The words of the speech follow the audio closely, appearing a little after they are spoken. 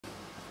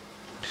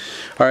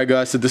Alright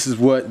guys, so this is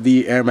what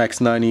the Air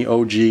Max 90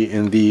 OG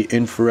in the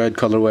infrared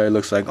colorway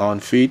looks like on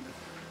feet.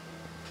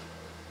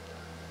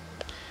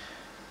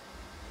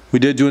 We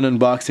did do an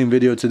unboxing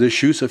video to this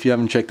shoe, so if you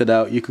haven't checked it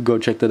out, you could go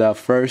check that out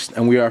first.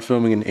 And we are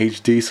filming in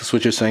HD, so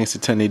switch your settings to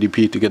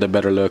 1080p to get a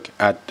better look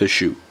at the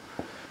shoe.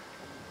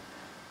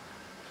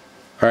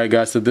 Alright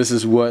guys, so this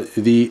is what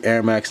the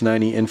Air Max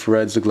 90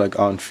 infrareds look like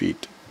on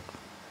feet.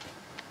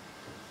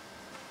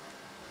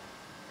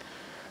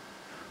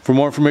 For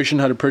more information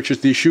on how to purchase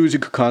these shoes, you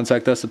could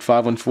contact us at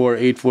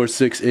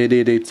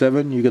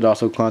 514-846-8887. You could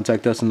also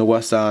contact us in the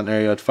West Island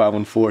area at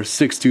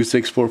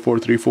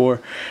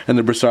 514-626-4434 and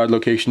the Brossard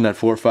location at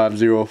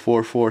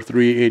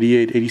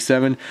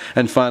 450-443-8887.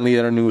 And finally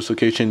at our newest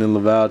location in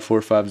Laval at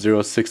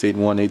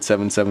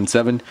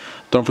 450-681-8777.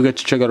 Don't forget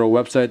to check out our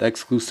website,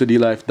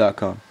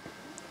 exclucitylife.com.